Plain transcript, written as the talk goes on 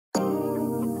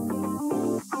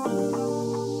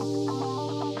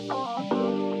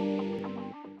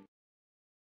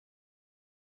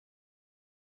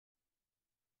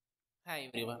Hi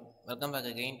everyone, welcome back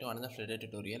again to another Flutter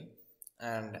tutorial.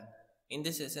 And in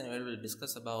this session we will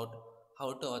discuss about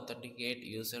how to authenticate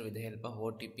user with the help of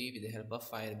OTP with the help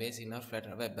of Firebase in our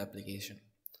Flutter web application.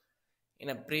 In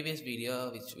a previous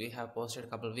video which we have posted a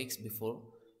couple of weeks before,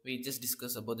 we just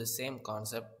discussed about the same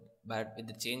concept but with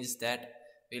the changes that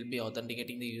we'll be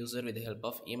authenticating the user with the help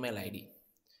of email ID.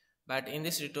 But in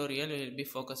this tutorial we will be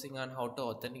focusing on how to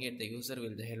authenticate the user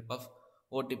with the help of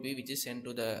OTP which is sent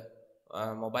to the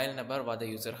mobile number what the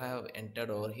user have entered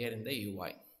over here in the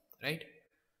UI, right?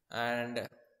 And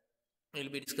we'll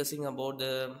be discussing about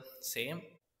the same.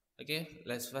 Okay,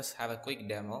 let's first have a quick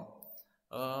demo.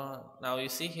 Now you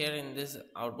see here in this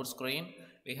output screen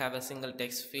we have a single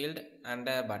text field and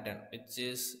a button which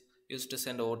is used to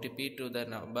send OTP to the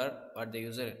number what the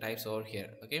user types over here.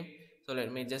 Okay, so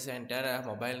let me just enter a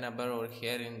mobile number over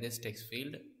here in this text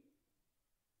field,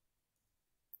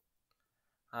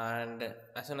 and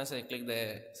as soon as I click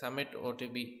the send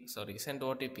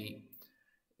OTP,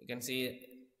 you can see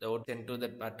the OTP sent to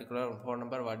that particular phone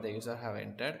number what the user have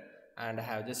entered, and I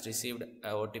have just received a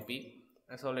OTP.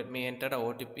 So let me enter a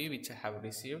OTP which I have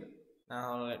received.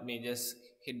 Now let me just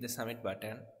hit the submit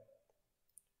button.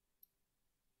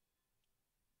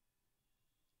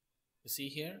 You see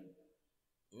here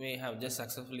we have just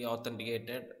successfully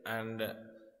authenticated, and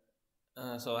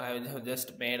so I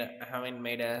haven't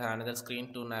made another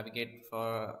screen to navigate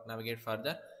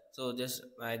further. So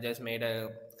I just made a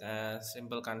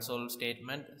simple console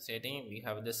statement stating we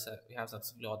have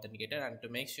successfully authenticated. And to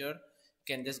make sure, you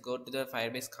can just go to the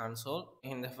Firebase console.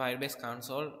 In the Firebase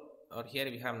console, or here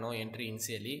we have no entry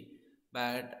initially,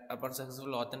 but upon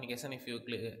successful authentication, if you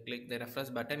click the refresh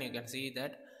button, you can see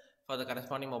that for the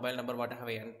corresponding mobile number what I have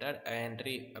entered,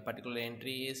 a particular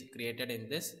entry is created in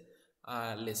this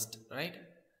list, right?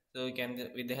 So we can,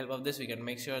 with the help of this, we can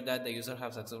make sure that the user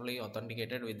have successfully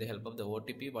authenticated with the help of the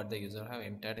OTP what the user have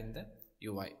entered in the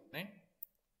UI, right?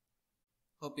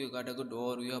 Hope you got a good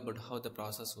overview about how the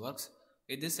process works.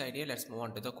 With this idea, let's move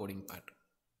on to the coding part.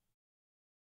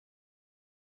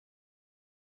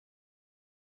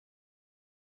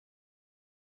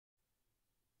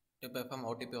 To perform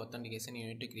OTP authentication, you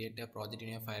need to create a project in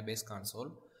your Firebase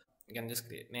console. You can just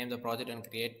name the project and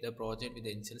create the project with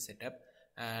the initial setup.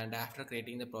 And after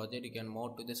creating the project, you can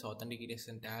move to this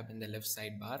authentication tab in the left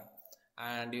sidebar,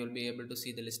 and you will be able to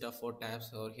see the list of 4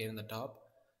 tabs over here in the top.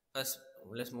 First,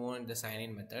 let's move on to the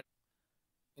sign-in method.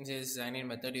 In this sign-in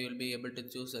method, you will be able to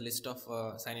choose a list of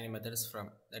sign-in methods from.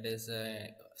 That is,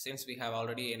 since we have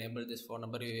already enabled this phone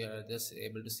number, you are just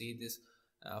able to see this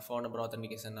phone number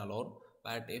authentication alone.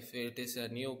 But if it is a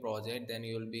new project, then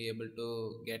you will be able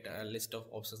to get a list of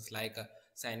options like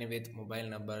sign in with mobile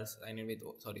numbers, sign in with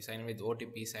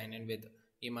OTP, sign in with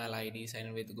email ID, sign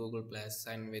in with Google Plus,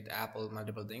 sign in with Apple,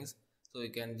 multiple things. So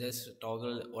you can just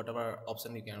toggle whatever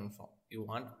option you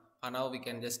want. For now, we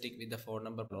can just stick with the phone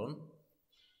number alone.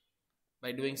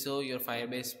 By doing so, your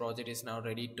Firebase project is now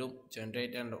ready to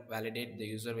generate and validate the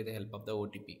user with the help of the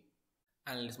OTP.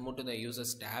 And let's move to the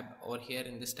users tab. Over here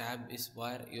in this tab is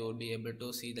where you will be able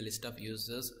to see the list of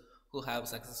users who have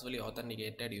successfully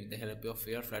authenticated with the help of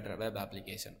your Flutter web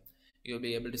application. You will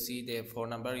be able to see their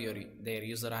phone number, their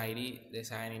user ID, their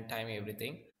sign in time,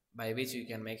 everything, by which you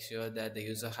can make sure that the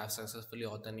user has successfully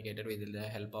authenticated with the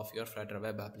help of your Flutter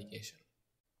web application.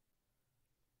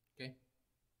 Okay.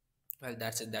 Well,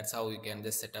 that's it. That's how you can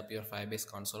just set up your Firebase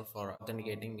console for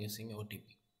authenticating using OTP.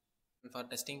 And for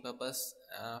testing purpose,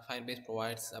 Firebase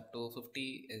provides up to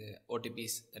 50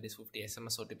 OTPs, that is 50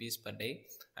 SMS OTPs per day.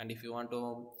 And if you want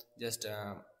to just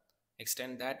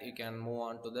extend that, you can move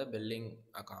on to the billing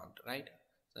account, right?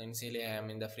 So initially I am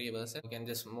in the free version. You can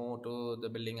just move to the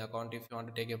billing account if you want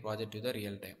to take your project to the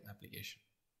real-time application.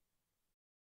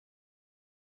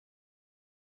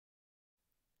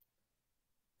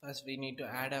 First, we need to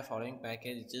add a following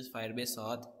package, which is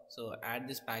FirebaseAuth. So add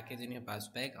this package in your pack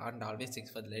and always check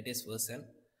for the latest version.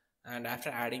 And after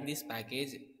adding this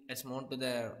package, let's move to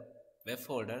the web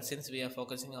folder. Since we are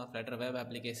focusing on Flutter web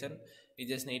application, we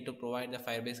just need to provide the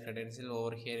Firebase credential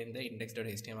over here in the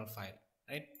index.html file,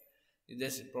 right? You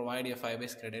just provide your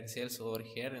Firebase credentials over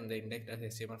here in the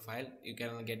index.html file. You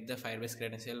can get the Firebase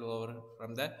credential over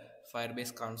from the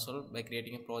Firebase console by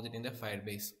creating a project in the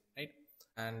Firebase, right?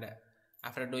 And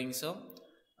after doing so,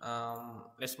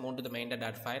 let's move to the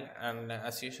main.dat file, and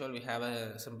as usual we have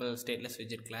a simple stateless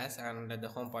widget class, and the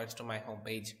home points to my home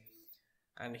page.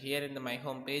 And here in the my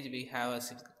home page we have a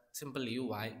simple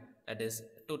UI, that is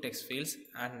 2 text fields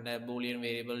and a boolean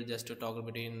variable just to toggle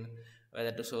between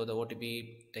whether to show the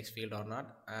OTP text field or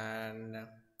not. And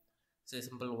it's a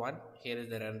simple one. Here is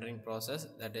the rendering process,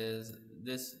 that is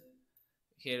this.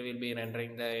 here we'll be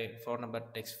rendering the phone number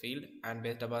text field, and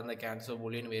based upon the cancel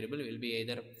boolean variable will be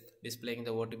either displaying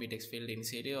the OTP text field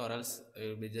initially, or else it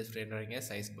will be just rendering a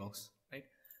size box, right?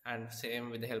 And same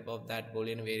with the help of that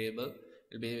boolean variable,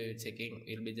 we'll be checking,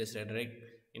 we'll be just rendering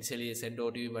initially send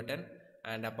OTP button,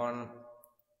 and upon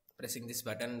pressing this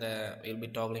button we'll be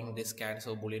toggling this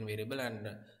cancel boolean variable, and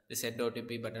the set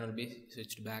OTP button will be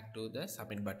switched back to the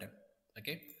submit button.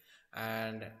 Okay,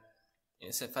 and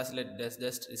so first let's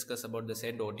just discuss about the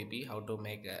send OTP, how to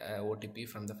make a OTP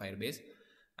from the Firebase.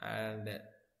 And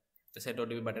the set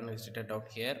OTP button is written down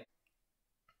here,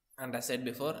 and as said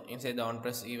before, inside the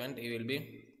onPress event you will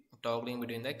be toggling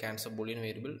between the cancel boolean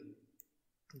variable,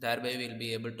 thereby we will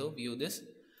be able to view this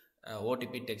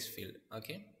OTP text field.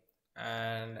 Okay,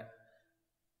 and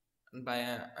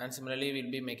similarly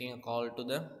we'll be making a call to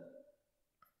the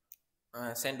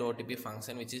send OTP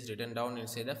function, which is written down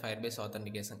inside the Firebase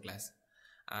authentication class,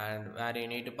 and where you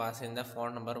need to pass in the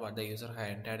phone number what the user has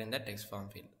entered in the text form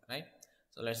field, right?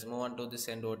 So let's move on to the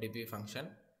send OTP function,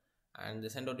 and the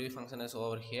send OTP function is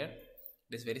over here.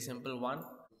 It is very simple one,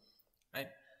 right?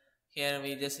 Here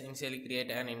we just initially create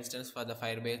an instance for the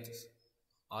Firebase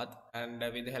Auth, and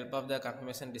with the help of the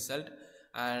confirmation result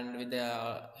and with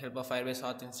the help of Firebase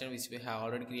Auth instance which we have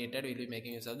already created, we will be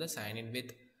making use of the sign in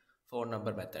with phone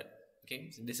number method. Okay,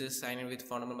 so this is sign in with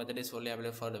phone number method is only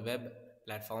available for the web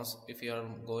platforms. If you are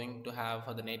going to have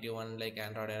for the native one like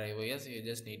Android or iOS, you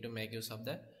just need to make use of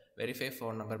the verify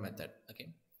phone number method.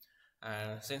 Okay,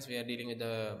 and since we are dealing with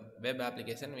the web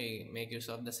application, we make use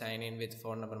of the sign in with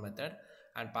phone number method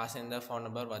and pass in the phone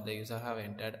number what the user have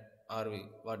entered, or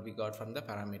what we got from the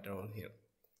parameter over here,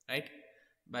 right?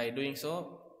 By doing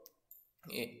so,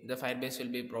 the Firebase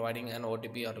will be providing an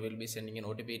OTP, or will be sending an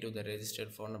OTP to the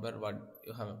registered phone number what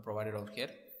you have provided over here,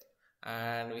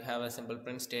 and we have a simple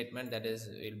print statement, that is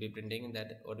we'll be printing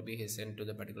that OTP is sent to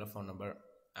the particular phone number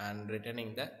and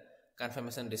returning the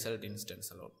confirmation result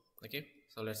instance alone. Okay,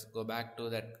 so let's go back to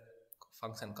that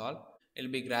function call.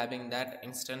 It'll be grabbing that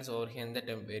instance over here in the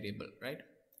temp variable, right?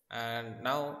 And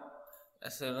now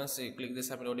as soon as you click the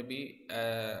submit OTP,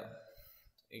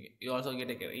 you also get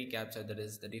a reCAPTCHA, that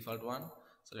is the default one.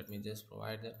 So let me just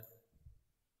provide that,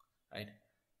 right?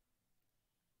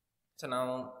 So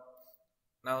now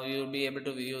you will be able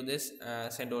to view this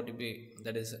send OTP,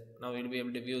 that is now you will be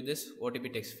able to view this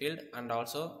OTP text field, and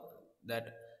also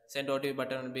that send OTP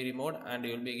button will be removed, and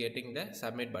you will be getting the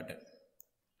submit button,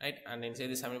 right? And inside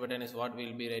the submit button is what we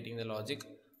will be writing the logic,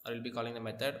 or will be calling the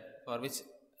method for which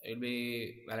you will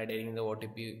be validating the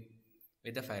OTP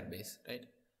with the Firebase, right?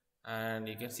 And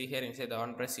you can see here inside the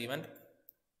onPress event,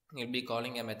 you'll be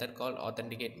calling a method called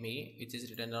Authenticate me, which is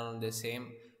written on the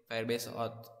same Firebase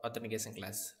authentication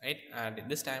class, right? And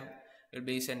this time you'll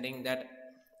be sending that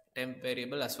temp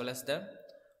variable as well as the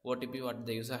OTP what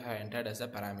the user has entered as a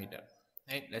parameter,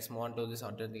 right? Let's move on to this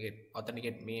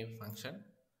authenticate me function,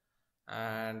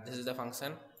 and this is the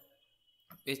function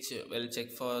which will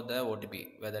check for the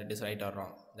OTP whether it is right or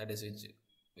wrong, that is which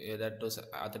whether to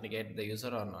authenticate the user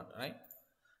or not, right?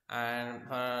 And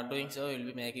for doing so, we will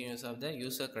be making use of the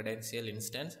user credential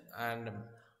instance, and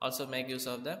also make use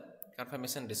of the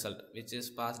confirmation result, which is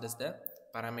passed as the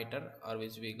parameter, or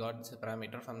which we got the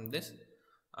parameter from this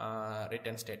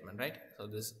return statement, right? So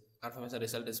this confirmation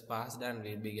result is passed, and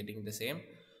we will be getting the same,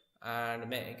 and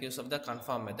make use of the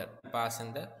confirm method, pass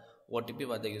in the OTP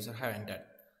what the user have entered.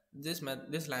 This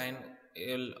line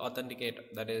will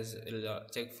authenticate, that is it will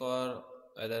check for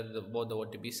whether both the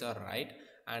OTPs are right,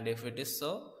 and if it is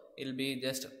so, it will be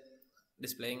just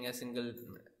displaying a single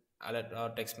alert or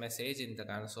text message in the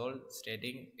console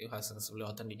stating you have successfully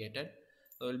authenticated.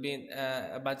 So will be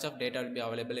a bunch of data will be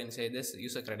available inside this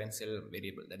user credential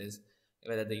variable, that is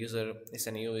whether the user is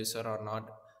a new user or not,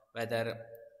 whether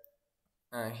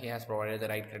he has provided the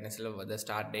right credential, the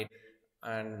start date,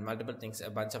 and multiple things. A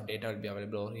bunch of data will be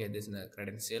available over here. This is the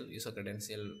credential, user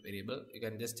credential variable. You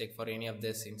can just check for any of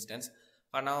this instance.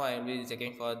 For now I will be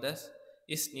checking for this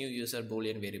is new user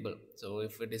boolean variable. So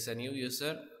if it is a new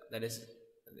user, that is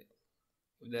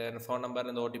the phone number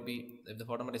and the OTP, if the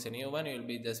phone number is a new one, you will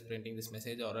be just printing this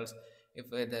message, or else if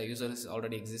the user is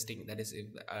already existing, that is if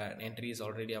an entry is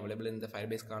already available in the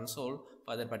Firebase console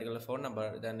for that particular phone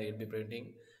number, then you will be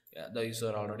printing the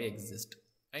user already exists,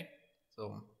 right?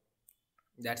 So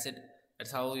that's it.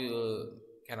 That's how you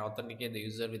can authenticate the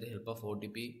user with the help of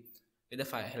OTP with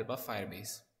the help of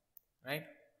Firebase, right?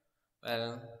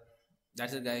 Well,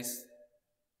 that's it guys.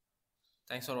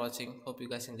 Thanks for watching. Hope you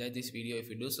guys enjoyed this video. If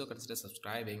you do so, consider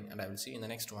subscribing, and I will see you in the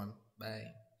next one. Bye.